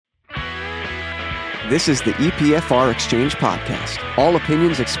This is the EPFR Exchange Podcast. All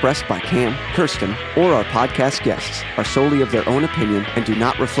opinions expressed by Cam, Kirsten, or our podcast guests are solely of their own opinion and do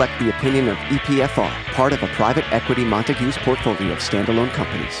not reflect the opinion of EPFR, part of a private equity Montagu's portfolio of standalone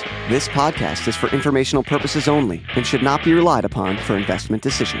companies. This podcast is for informational purposes only and should not be relied upon for investment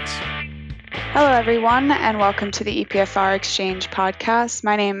decisions. Hello, everyone, and welcome to the EPFR Exchange Podcast.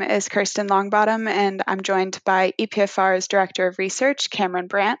 My name is Kirsten Longbottom, and I'm joined by EPFR's Director of Research, Cameron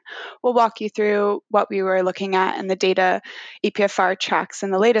Brandt. We'll walk you through what we were looking at in the data EPFR tracks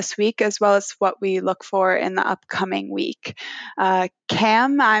in the latest week, as well as what we look for in the upcoming week.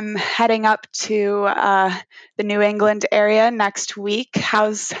 Cam, I'm heading up to the New England area next week.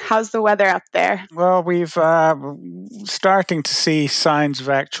 How's the weather up there? Well, we've starting to see signs of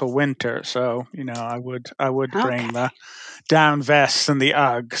actual winter, so I would bring the down vests and the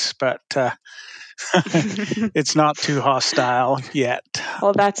Uggs, but it's not too hostile yet.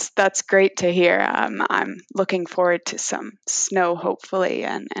 Well, that's great to hear. I'm looking forward to some snow, hopefully,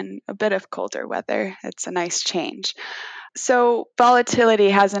 and a bit of colder weather. It's a nice change. So volatility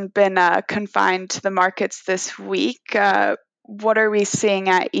hasn't been confined to the markets this week. What are we seeing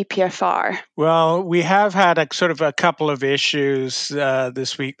at EPFR? Well, we have had a couple of issues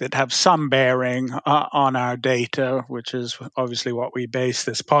this week that have some bearing on our data, which is obviously what we base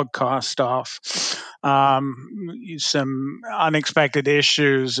this podcast off. Some unexpected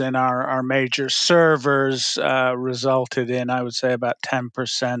issues in our major servers resulted in, I would say, about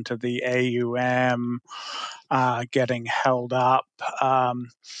 10% of the AUM getting held up.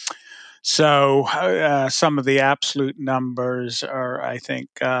 So some of the absolute numbers are, I think,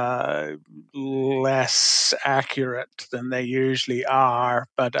 less accurate than they usually are.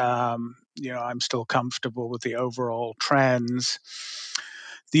 But, I'm still comfortable with the overall trends.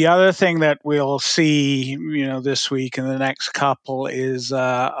 The other thing that we'll see, this week and the next couple is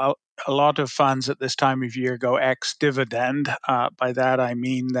a lot of funds at this time of year go ex-dividend. By that, I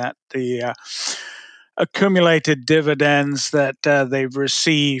mean that the accumulated dividends that they've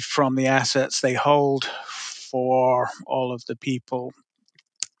received from the assets they hold for all of the people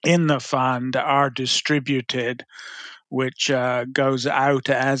in the fund are distributed, which goes out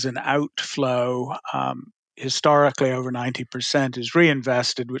as an outflow. Historically, over 90% is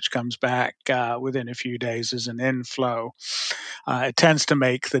reinvested, which comes back within a few days as an inflow. It tends to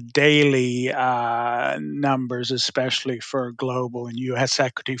make the daily numbers, especially for global and U.S.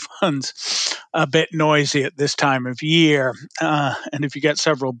 equity funds, a bit noisy at this time of year. And if you get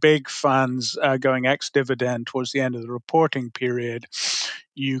several big funds going ex-dividend towards the end of the reporting period,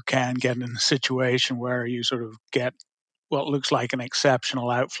 you can get in a situation where you sort of get what looks like an exceptional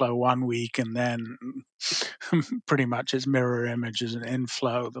outflow one week, and then pretty much its mirror image is an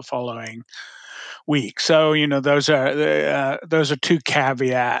inflow the following week. So those are two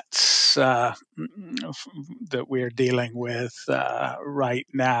caveats that we're dealing with right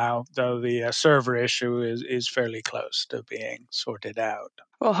now. Though the server issue is fairly close to being sorted out.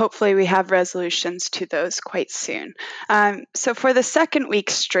 Well, hopefully we have resolutions to those quite soon. So for the second week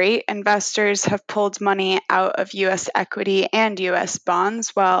straight, investors have pulled money out of U.S. equity and U.S.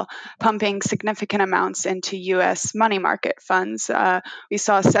 bonds while pumping significant amounts into U.S. money market funds. We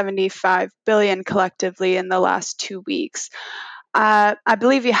saw $75 billion collectively in the last 2 weeks. I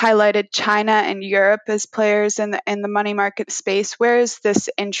believe you highlighted China and Europe as players in the money market space. Where is this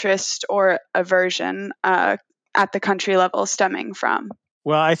interest or aversion at the country level stemming from?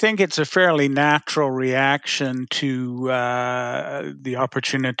 Well, I think it's a fairly natural reaction to the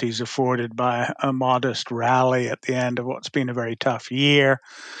opportunities afforded by a modest rally at the end of what's been a very tough year.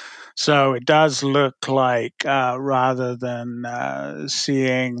 So it does look like rather than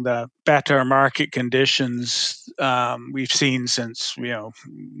seeing the better market conditions we've seen since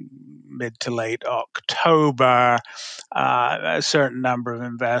mid to late October, a certain number of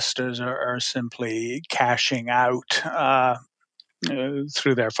investors are simply cashing out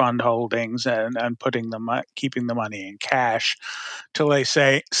through their fund holdings and keeping the money in cash till they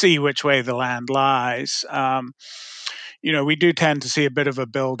see which way the land lies. We do tend to see a bit of a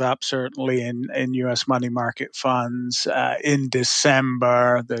build-up, certainly in U.S. money market funds. In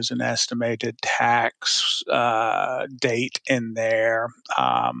December, there's an estimated tax date in there,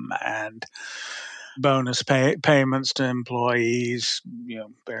 and bonus payments to employees,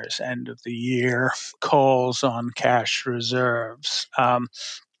 various end of the year calls on cash reserves.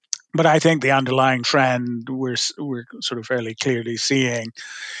 But I think the underlying trend we're sort of fairly clearly seeing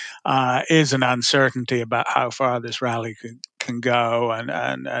is an uncertainty about how far this rally can go, and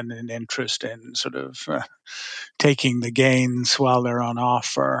an interest in sort of taking the gains while they're on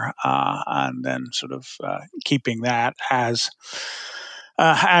offer, and then sort of keeping that as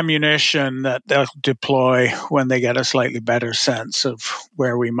ammunition that they'll deploy when they get a slightly better sense of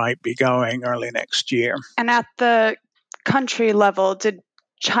where we might be going early next year. And at the country level, did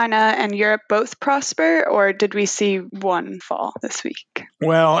China and Europe both prosper, or did we see one fall this week?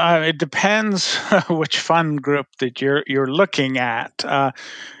 Well, it depends which fund group that you're looking at.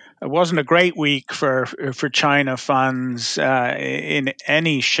 It wasn't a great week for China funds in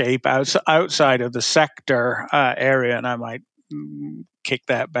any shape outside of the sector area, and I might kick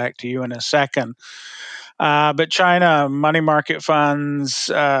that back to you in a second. But China money market funds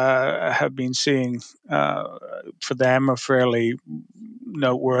have been seeing, for them, a fairly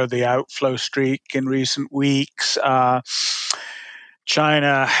noteworthy outflow streak in recent weeks.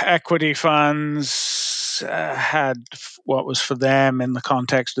 China equity funds had what was for them in the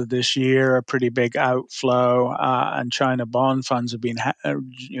context of this year a pretty big outflow, and China bond funds have been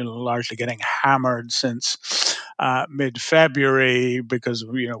largely getting hammered since mid-February because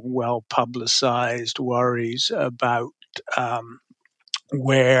of well publicized worries about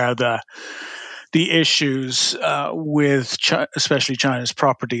where the issues with especially China's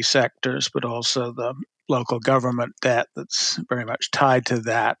property sectors, but also the local government debt that's very much tied to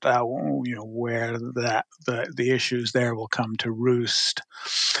that, where the issues there will come to roost.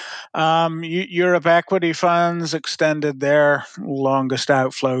 Europe equity funds extended their longest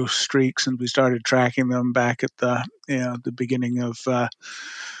outflow streak since we started tracking them back at the beginning of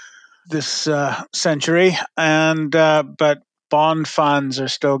this century, and but bond funds are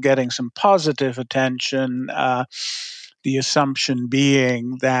still getting some positive attention. The assumption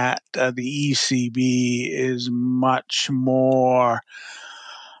being that the ECB is much more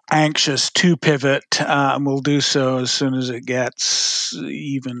anxious to pivot and will do so as soon as it gets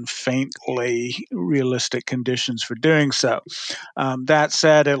even faintly realistic conditions for doing so. That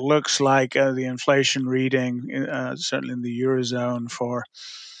said, it looks like the inflation reading, certainly in the Eurozone for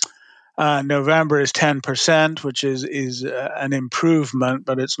November is 10%, which is an improvement,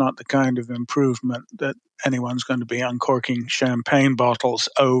 but it's not the kind of improvement that anyone's going to be uncorking champagne bottles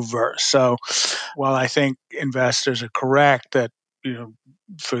over. So while I think investors are correct that,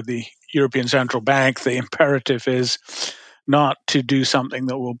 for the European Central Bank, the imperative is not to do something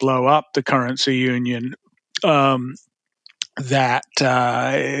that will blow up the currency union, that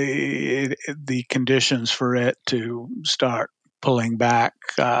the conditions for it to start pulling back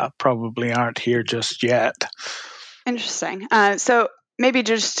probably aren't here just yet. Interesting. So maybe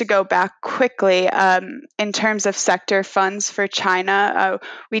just to go back quickly, in terms of sector funds for China,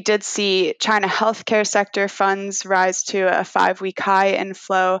 we did see China healthcare sector funds rise to a 5-week high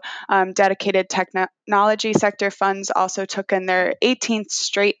inflow. Dedicated technology sector funds also took in their 18th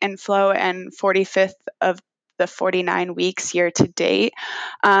straight inflow and 45th of the 49 weeks year to date.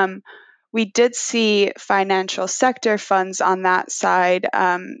 We did see financial sector funds on that side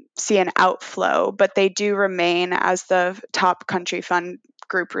see an outflow, but they do remain as the top country fund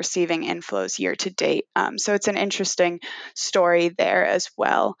group receiving inflows year to date. So it's an interesting story there as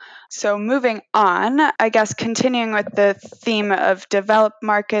well. So moving on, I guess continuing with the theme of developed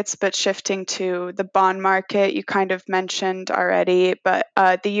markets, but shifting to the bond market, you kind of mentioned already, but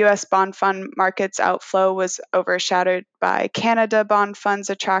the US bond fund market's outflow was overshadowed by Canada bond funds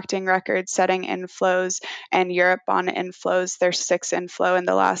attracting record-setting inflows and Europe bond inflows, their 6th inflow in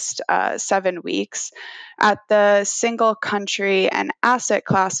the last 7 weeks. At the single country and asset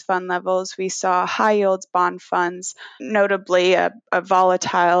class fund levels, we saw high yields bond funds, notably a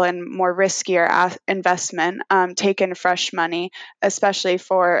volatile and more riskier investment, take in fresh money, especially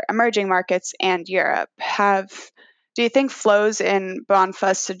for emerging markets and Europe. Do you think flows in bond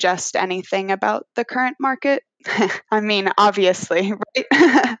funds suggest anything about the current market? I mean, obviously, right?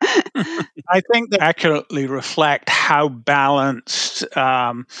 I think they accurately reflect how balanced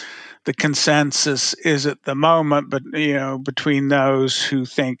the consensus is at the moment, but between those who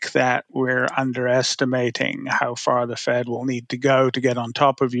think that we're underestimating how far the Fed will need to go to get on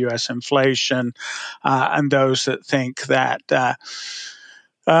top of U.S. inflation, and those that think that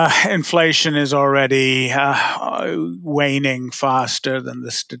inflation is already waning faster than the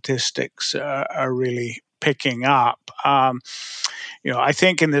statistics are really picking up. I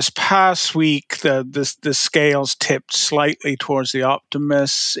think in this past week, the scales tipped slightly towards the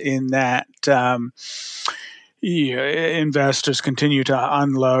optimists in that investors continue to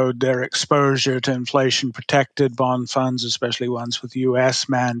unload their exposure to inflation-protected bond funds, especially ones with U.S.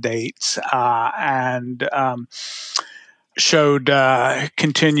 mandates, and showed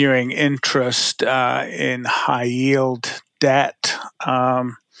continuing interest in high-yield debt.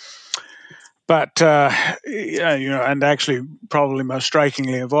 But, and actually probably most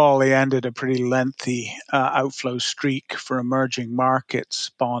strikingly of all, they ended a pretty lengthy outflow streak for emerging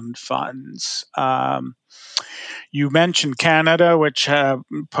markets bond funds. You mentioned Canada, which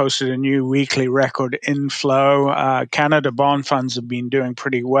posted a new weekly record inflow. Canada bond funds have been doing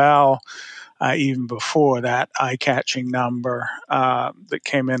pretty well, even before that eye-catching number that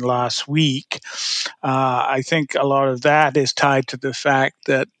came in last week. I think a lot of that is tied to the fact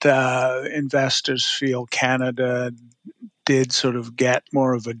that investors feel Canada did sort of get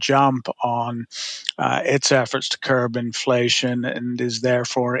more of a jump on its efforts to curb inflation and is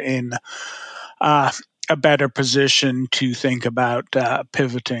therefore in a better position to think about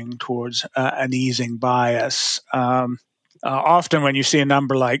pivoting towards an easing bias. Often when you see a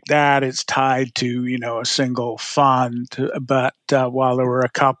number like that, it's tied to, a single fund. But while there were a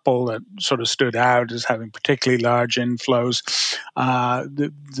couple that sort of stood out as having particularly large inflows,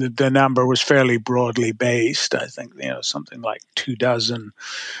 the number was fairly broadly based. I think, something like 24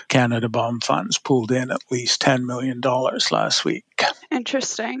 Canada bond funds pulled in at least $10 million last week.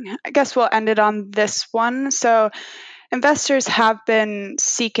 Interesting. I guess we'll end it on this one. So investors have been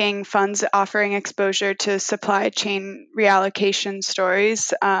seeking funds offering exposure to supply chain reallocation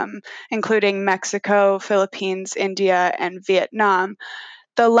stories, including Mexico, Philippines, India, and Vietnam.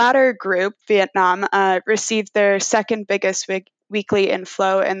 The latter group, Vietnam, received their second biggest weekly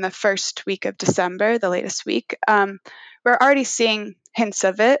inflow in the first week of December, the latest week. We're already seeing hints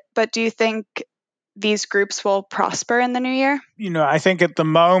of it, but do you think these groups will prosper in the new year? I think at the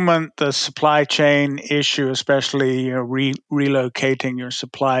moment, the supply chain issue, especially relocating your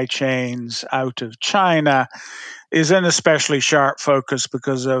supply chains out of China, is an especially sharp focus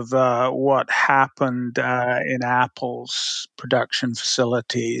because of what happened in Apple's production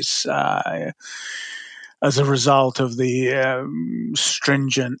facilities as a result of the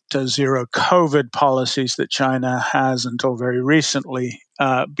stringent zero COVID policies that China has until very recently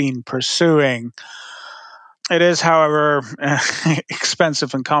been pursuing. It is, however,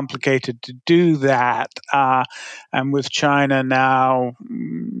 expensive and complicated to do that. And with China now,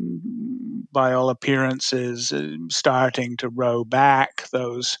 by all appearances, starting to row back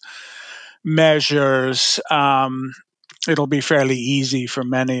those measures, it'll be fairly easy for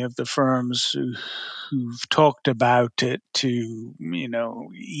many of the firms who've talked about it to,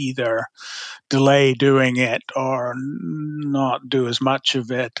 either delay doing it or not do as much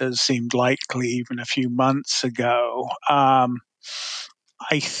of it as seemed likely even a few months ago. I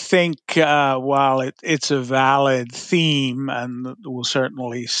think while it's a valid theme and we'll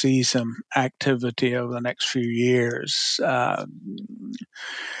certainly see some activity over the next few years,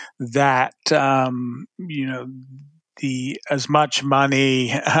 that, as much money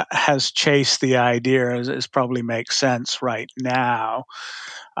has chased the idea as probably makes sense right now.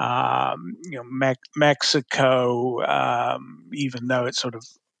 Mexico, even though it sort of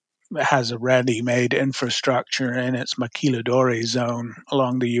has a ready-made infrastructure in its Maquiladora zone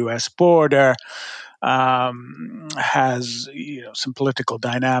along the U.S. border, has some political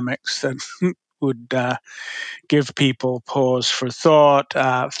dynamics that would give people pause for thought.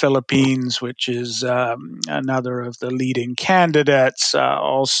 Philippines, which is another of the leading candidates,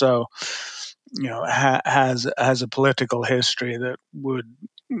 also has a political history that would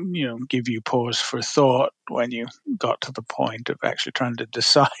give you pause for thought when you got to the point of actually trying to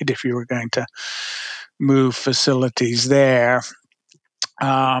decide if you were going to move facilities there.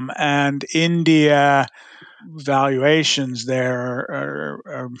 And India, valuations there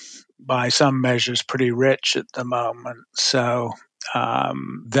are by some measures pretty rich at the moment. So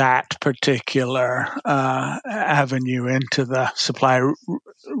that particular avenue into the supply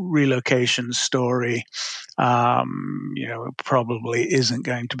relocation story, probably isn't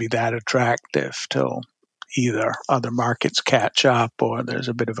going to be that attractive till either other markets catch up or there's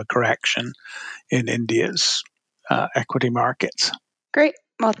a bit of a correction in India's equity markets. Great.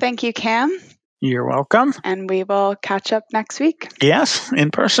 Well, thank you, Cam. You're welcome. And we will catch up next week. Yes,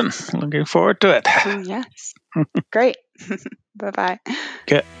 in person. Looking forward to it. Yes. Great. Bye-bye.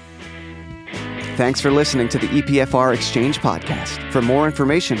 Good. Thanks for listening to the EPFR Exchange Podcast. For more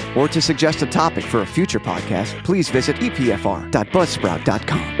information or to suggest a topic for a future podcast, please visit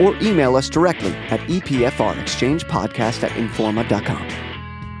epfr.buzzsprout.com or email us directly at epfrexchangepodcast@informa.com.